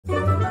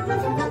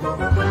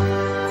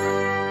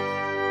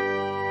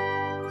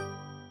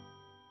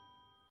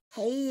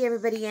Hey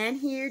everybody, Ann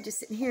here, just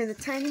sitting here in the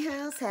tiny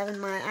house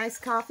having my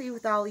iced coffee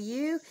with all of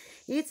you.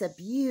 It's a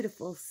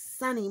beautiful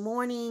sunny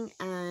morning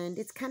and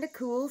it's kind of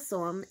cool,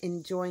 so I'm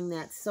enjoying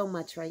that so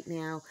much right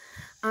now.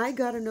 I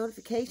got a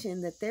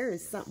notification that there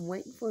is something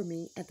waiting for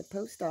me at the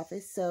post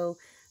office, so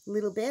a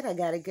little bit I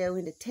got to go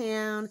into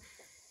town,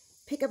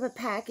 pick up a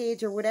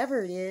package or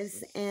whatever it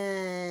is,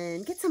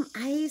 and get some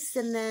ice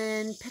and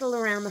then pedal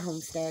around the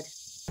homestead.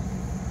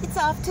 It's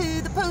off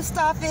to the post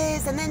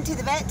office and then to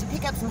the vet to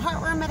pick up some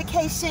heartworm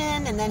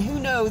medication and then who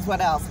knows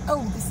what else.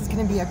 Oh, this is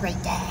going to be a great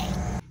day.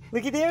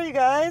 Looky there, you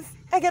guys.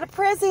 I got a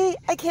Prezzie.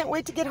 I can't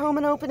wait to get home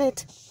and open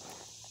it.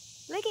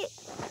 Look it.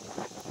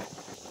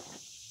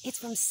 It's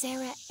from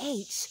Sarah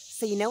H.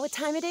 So you know what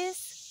time it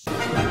is?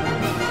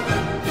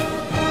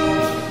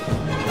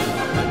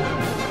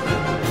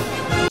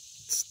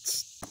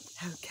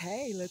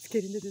 Okay, let's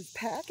get into this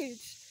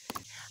package.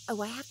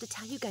 Oh, I have to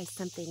tell you guys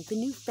something. The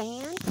new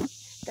fan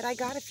that I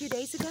got a few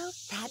days ago,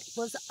 that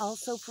was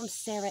also from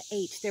Sarah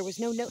H. There was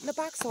no note in the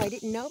box, so I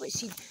didn't know, but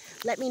she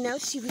let me know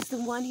she was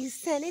the one who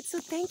sent it, so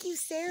thank you,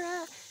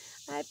 Sarah.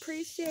 I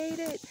appreciate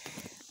it.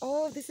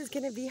 Oh, this is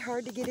going to be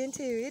hard to get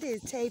into. It is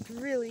taped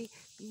really,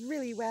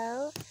 really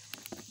well.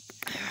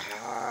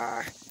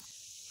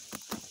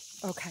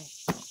 Okay,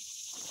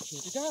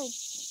 here we go.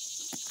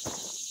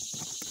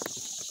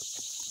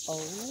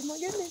 Oh my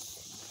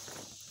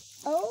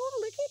goodness. Oh,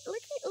 look it,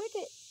 look it, look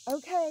it.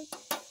 Okay.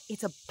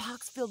 It's a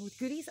box filled with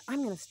goodies.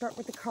 I'm going to start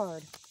with the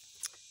card.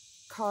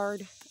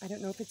 Card. I don't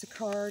know if it's a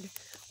card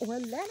or a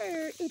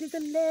letter. It is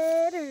a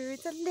letter.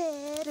 It's a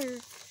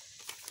letter.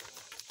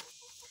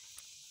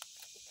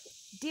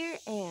 Dear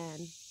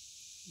Anne,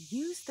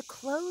 use the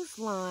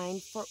clothesline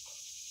for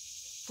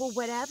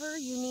whatever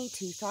you need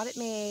to. Thought it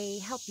may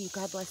help you.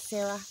 God bless,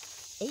 Sarah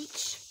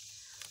H.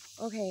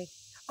 Okay.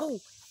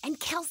 Oh, and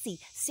Kelsey.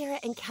 Sarah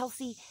and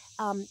Kelsey,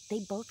 they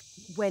both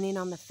went in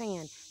on the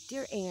fan.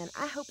 Dear Anne,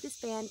 I hope this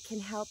fan can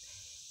help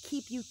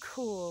keep you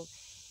cool.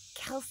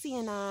 Kelsey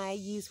and I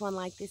use one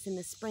like this in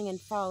the spring and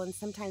fall and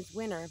sometimes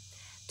winter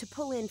to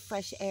pull in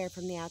fresh air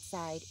from the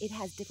outside. It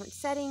has different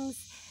settings,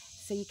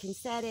 so you can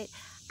set it.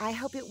 I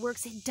hope it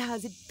works. It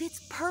does. It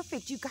fits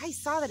perfect. You guys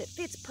saw that it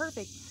fits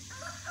perfect.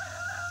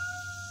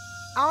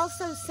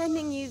 Also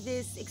sending you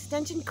this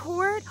extension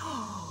cord,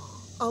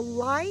 a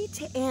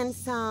light, and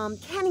some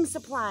canning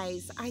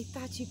supplies I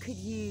thought you could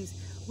use.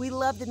 We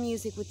love the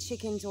music with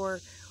chickens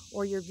or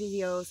your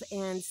videos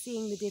and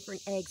seeing the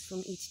different eggs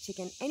from each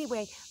chicken.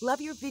 Anyway, love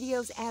your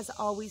videos as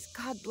always.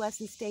 God bless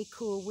and stay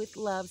cool. With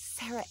love,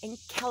 Sarah and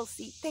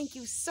Kelsey. Thank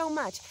you so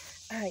much.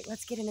 All right,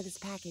 let's get into this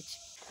package.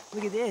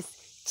 Look at this.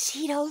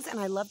 Cheetos, and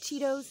I love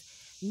Cheetos.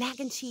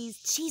 Mac and cheese,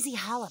 cheesy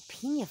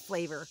jalapeno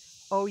flavor.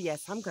 Oh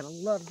yes, I'm gonna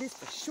love this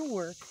for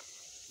sure.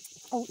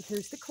 Oh,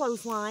 here's the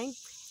clothesline.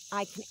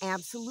 I can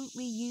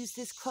absolutely use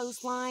this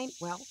clothesline,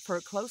 well, for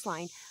a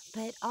clothesline,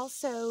 but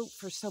also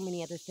for so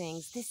many other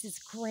things. This is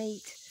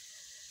great.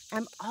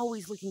 I'm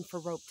always looking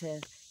for rope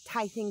to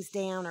tie things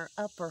down or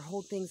up or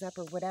hold things up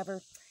or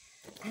whatever.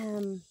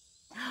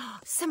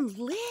 Some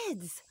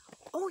lids.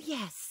 Oh,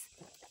 yes.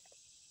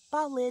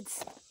 Ball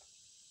lids.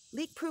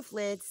 Leak-proof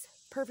lids.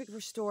 Perfect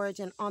for storage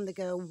and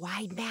on-the-go.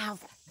 Wide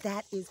mouth.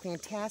 That is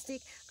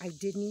fantastic. I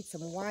did need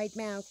some wide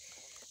mouth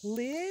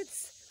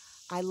lids.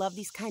 I love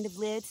these kind of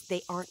lids.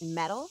 They aren't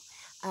metal.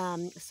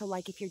 So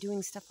like if you're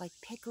doing stuff like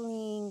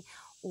pickling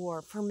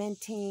or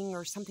fermenting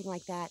or something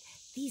like that,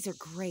 these are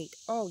great.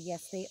 Oh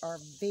yes, they are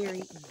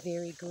very,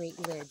 very great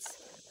lids.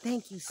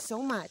 Thank you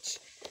so much.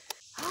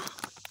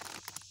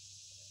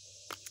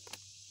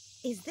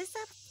 Is this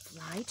a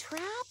fly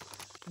trap?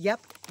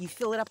 Yep, you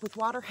fill it up with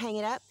water, hang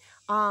it up.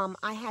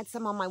 I had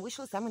some on my wish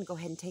list. I'm gonna go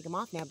ahead and take them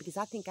off now because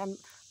I think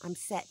I'm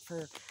set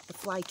for the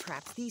fly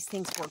traps. These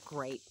things work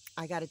great.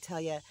 I gotta tell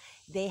you,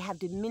 they have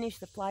diminished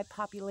the fly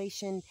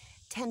population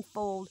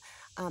tenfold.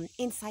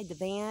 Inside the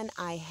van,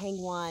 I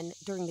hang one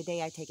during the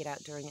day. I take it out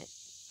during it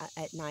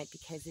at night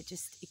because it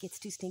gets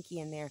too stinky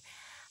in there.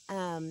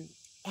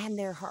 And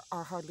there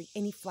are hardly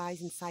any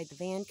flies inside the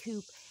van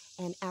coop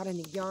and out in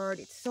the yard.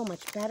 It's so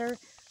much better.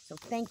 So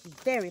thank you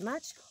very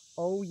much.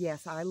 Oh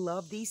yes, I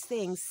love these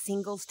things.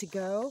 Singles to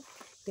go.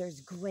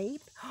 There's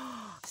grape,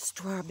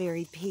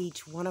 strawberry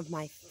peach, one of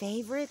my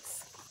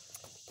favorites.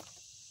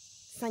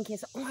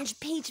 Sunkissed orange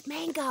peach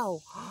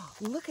mango.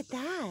 Look at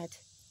that.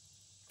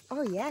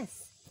 Oh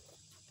yes.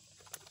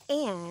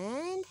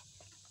 And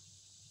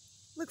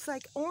looks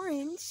like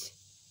orange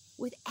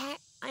with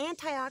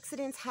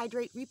antioxidants,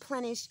 hydrate,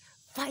 replenish,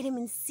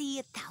 vitamin C,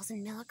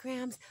 1,000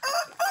 milligrams.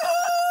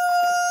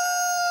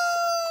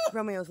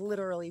 Romeo's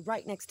literally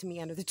right next to me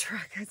under the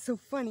truck. That's so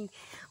funny.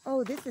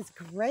 Oh, this is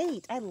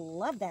great. I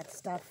love that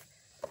stuff.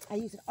 I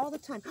use it all the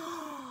time.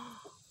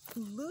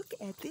 Look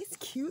at this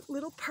cute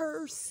little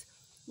purse.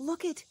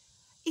 Look at,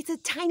 it's a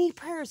tiny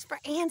purse for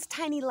Anne's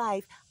tiny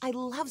life. I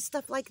love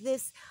stuff like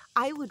this.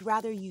 I would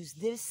rather use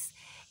this,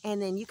 and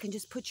then you can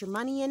just put your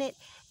money in it.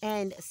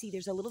 And see,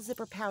 there's a little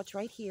zipper pouch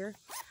right here.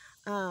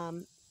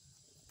 And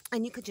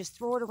you could just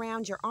throw it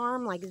around your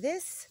arm like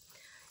this.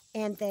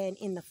 And then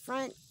in the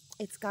front,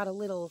 it's got a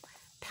little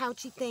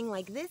pouchy thing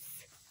like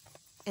this.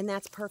 And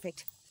that's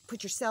perfect.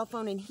 Put your cell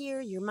phone in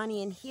here, your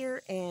money in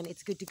here, and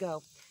it's good to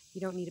go.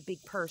 You don't need a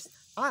big purse.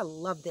 I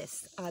love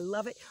this. I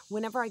love it.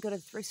 Whenever I go to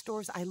the thrift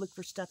stores, I look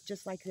for stuff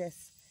just like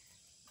this.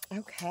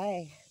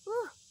 Okay.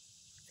 Whew.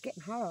 It's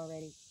getting hot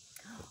already.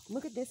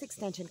 Look at this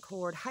extension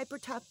cord. Hyper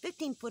tough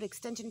 15-foot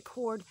extension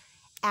cord.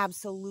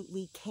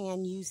 Absolutely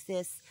can use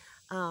this.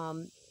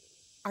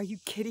 Are you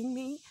kidding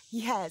me?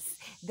 Yes.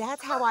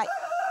 That's how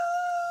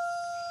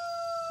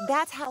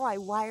I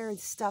wire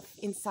stuff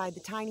inside the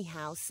tiny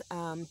house.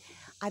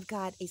 I've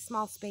got a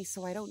small space,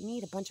 so I don't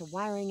need a bunch of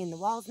wiring in the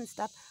walls and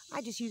stuff.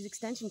 I just use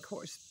extension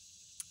cords.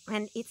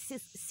 And it's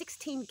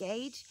 16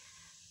 gauge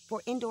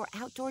for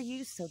indoor-outdoor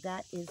use, so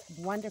that is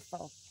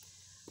wonderful.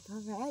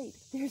 All right,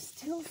 there's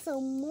still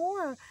some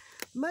more,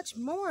 much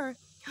more.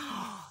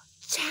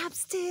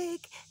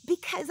 Chapstick,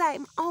 because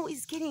I'm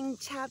always getting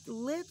chapped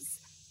lips.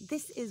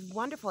 This is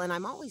wonderful, and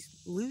I'm always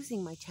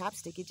losing my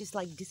chapstick. It just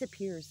like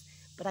disappears,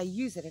 but I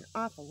use it an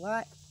awful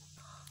lot.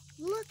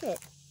 Look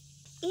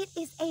it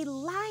is a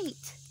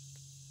light,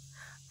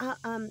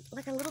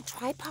 like a little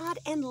tripod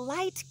and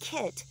light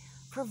kit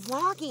for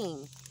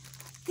vlogging.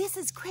 This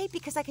is great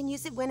because I can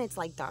use it when it's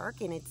like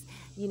dark and it's,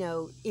 you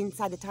know,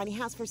 inside the tiny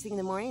house first thing in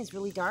the morning. It's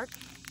really dark.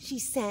 She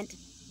sent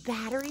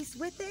batteries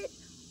with it.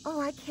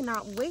 Oh, I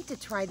cannot wait to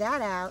try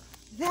that out.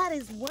 That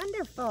is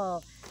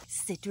wonderful.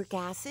 Citric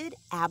acid,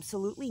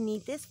 absolutely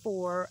need this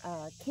for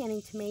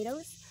canning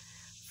tomatoes.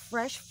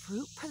 Fresh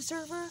fruit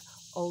preserver,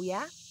 oh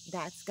yeah,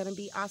 that's gonna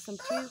be awesome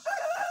too.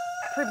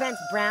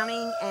 Prevents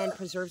browning and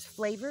preserves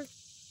flavor.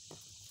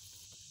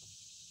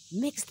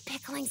 Mixed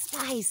pickling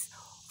spice.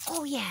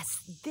 Oh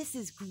yes, this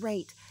is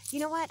great. You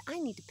know what? I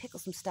need to pickle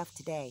some stuff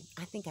today.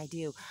 I think I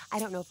do. I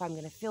don't know if I'm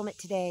going to film it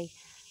today.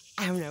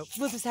 I don't know.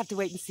 We'll just have to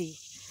wait and see.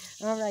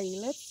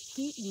 Alrighty, let's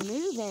keep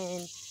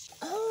moving.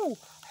 Oh,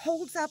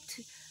 holds up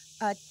to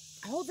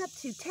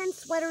 10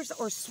 sweaters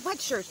or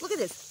sweatshirts. Look at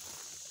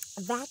this.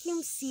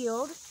 Vacuum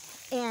sealed,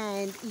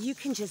 and you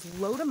can just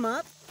load them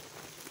up.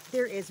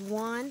 There is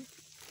 1,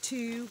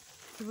 2,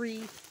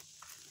 3,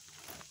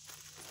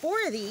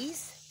 4 of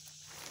these.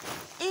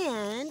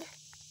 And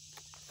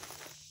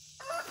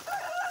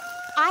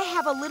I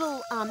have a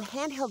little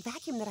handheld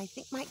vacuum that I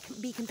think might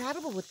be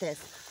compatible with this.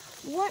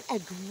 What a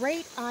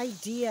great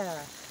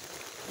idea.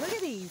 Look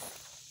at these.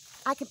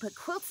 I can put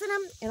quilts in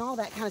them and all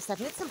that kind of stuff.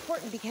 And it's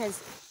important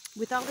because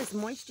with all this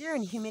moisture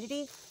and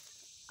humidity,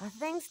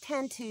 things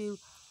tend to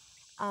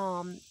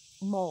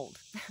mold.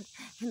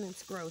 And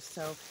that's gross.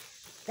 So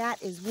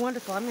that is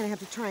wonderful. I'm going to have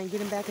to try and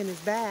get him back in his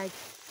bag.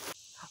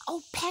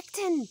 Oh,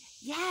 pectin.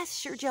 Yes,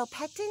 sure gel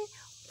pectin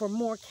for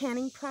more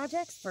canning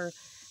projects for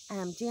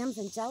jams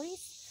and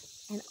jellies.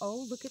 And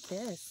oh, look at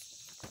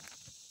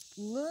this.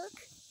 Look,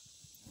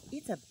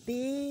 it's a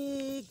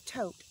big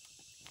tote.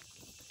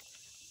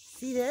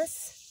 See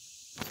this?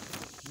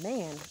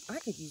 Man, I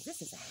could use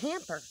this as a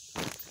hamper.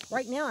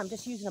 Right now, I'm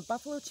just using a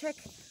buffalo check,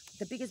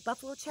 the biggest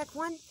buffalo check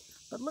one.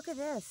 But look at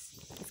this.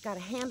 It's got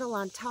a handle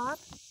on top,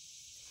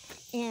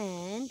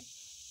 and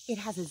it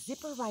has a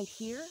zipper right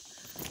here.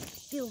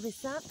 Fill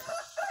this up.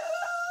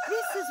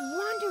 This is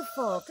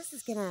wonderful. This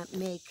is gonna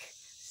make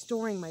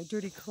storing my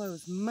dirty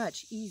clothes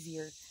much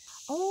easier.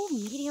 Oh,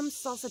 medium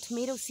salsa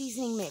tomato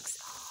seasoning mix.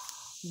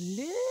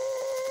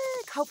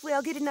 Look, hopefully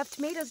I'll get enough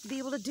tomatoes to be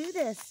able to do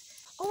this.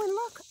 Oh, and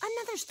look,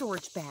 another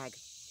storage bag.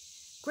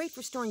 Great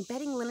for storing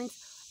bedding, linens,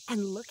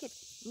 and look at,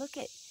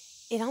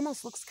 it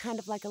almost looks kind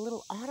of like a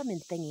little ottoman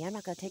thingy. I'm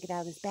not gonna take it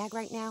out of this bag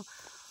right now,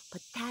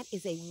 but that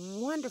is a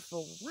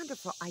wonderful,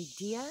 wonderful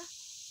idea.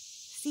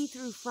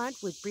 See-through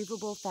front with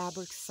breathable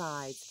fabric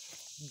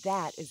sides.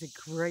 That is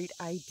a great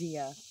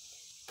idea.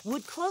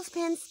 Wood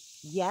clothespins.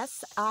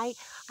 Yes, I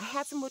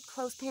had some wood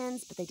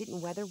clothespins, but they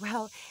didn't weather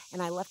well,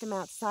 and I left them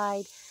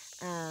outside,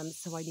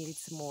 so I needed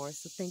some more.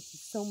 So thank you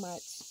so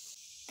much.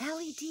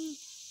 LED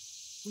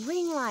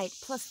ring light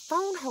plus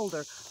phone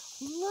holder.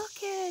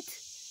 Look at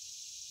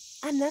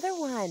another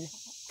one.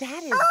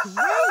 That is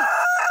great.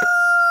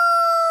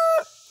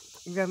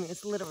 I mean,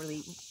 it's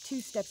literally 2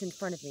 steps in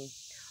front of me.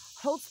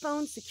 Holds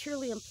phone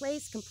securely in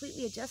place,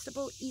 completely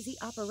adjustable, easy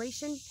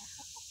operation.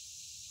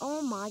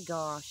 Oh my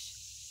gosh.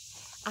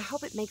 I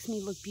hope it makes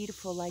me look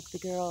beautiful like the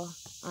girl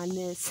on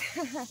this.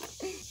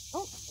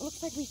 Oh,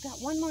 looks like we've got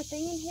one more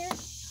thing in here.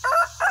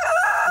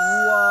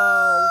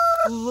 Whoa,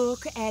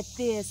 look at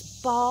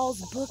this.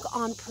 Ball's book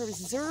on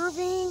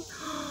preserving.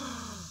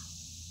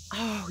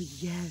 Oh,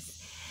 yes.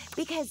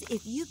 Because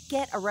if you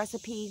get a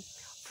recipe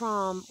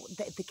from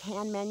the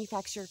can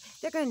manufacturer,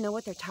 they're going to know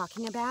what they're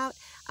talking about.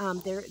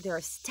 They're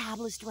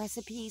established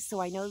recipes,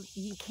 so I know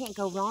you can't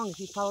go wrong if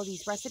you follow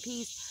these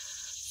recipes.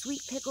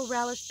 Sweet pickle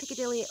relish,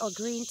 Piccadilly, or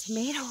green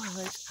tomato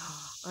relish.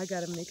 Oh, I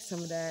gotta make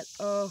some of that.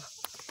 Oh,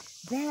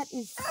 that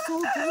is so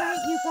great,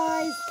 you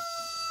guys.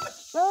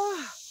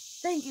 Oh,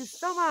 thank you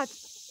so much.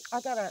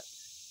 I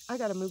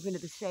gotta move into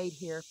the shade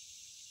here.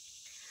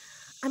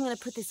 I'm gonna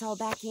put this all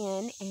back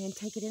in and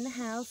take it in the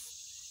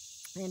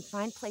house and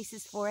find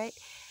places for it.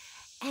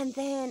 And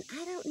then,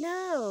 I don't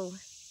know,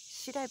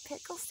 should I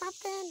pickle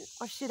something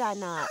or should I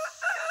not?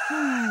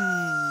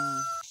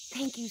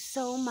 Thank you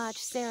so much,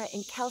 Sarah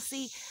and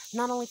Kelsey,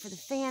 not only for the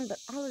fan, but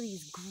all of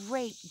these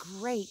great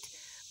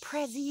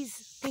Prezzies.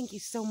 Thank you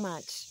so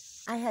much.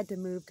 I had to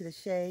move to the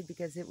shade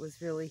because it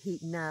was really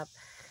heating up.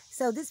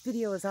 So this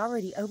video is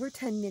already over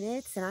 10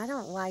 minutes, and I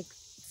don't like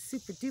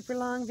super duper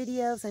long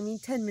videos. I mean,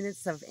 10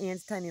 minutes of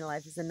Anne's Tiny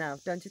Life is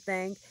enough, don't you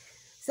think?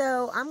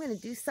 So I'm going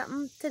to do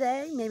something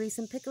today, maybe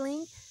some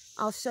pickling.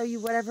 I'll show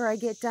you whatever I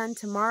get done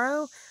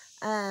tomorrow,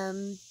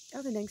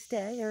 or the next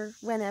day, or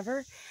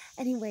whenever.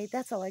 Anyway,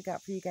 that's all I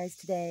got for you guys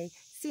today.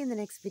 See you in the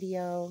next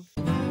video.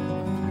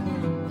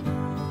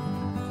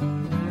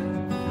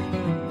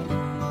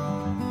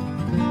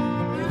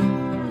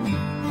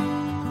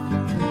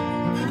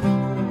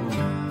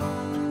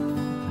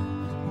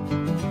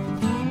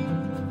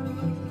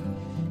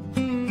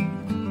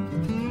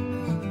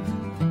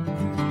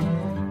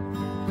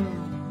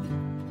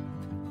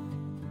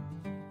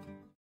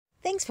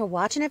 Thanks for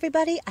watching,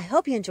 everybody. I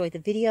hope you enjoyed the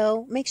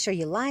video. Make sure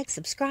you like,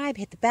 subscribe,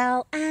 hit the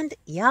bell, and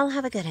y'all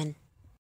have a good one.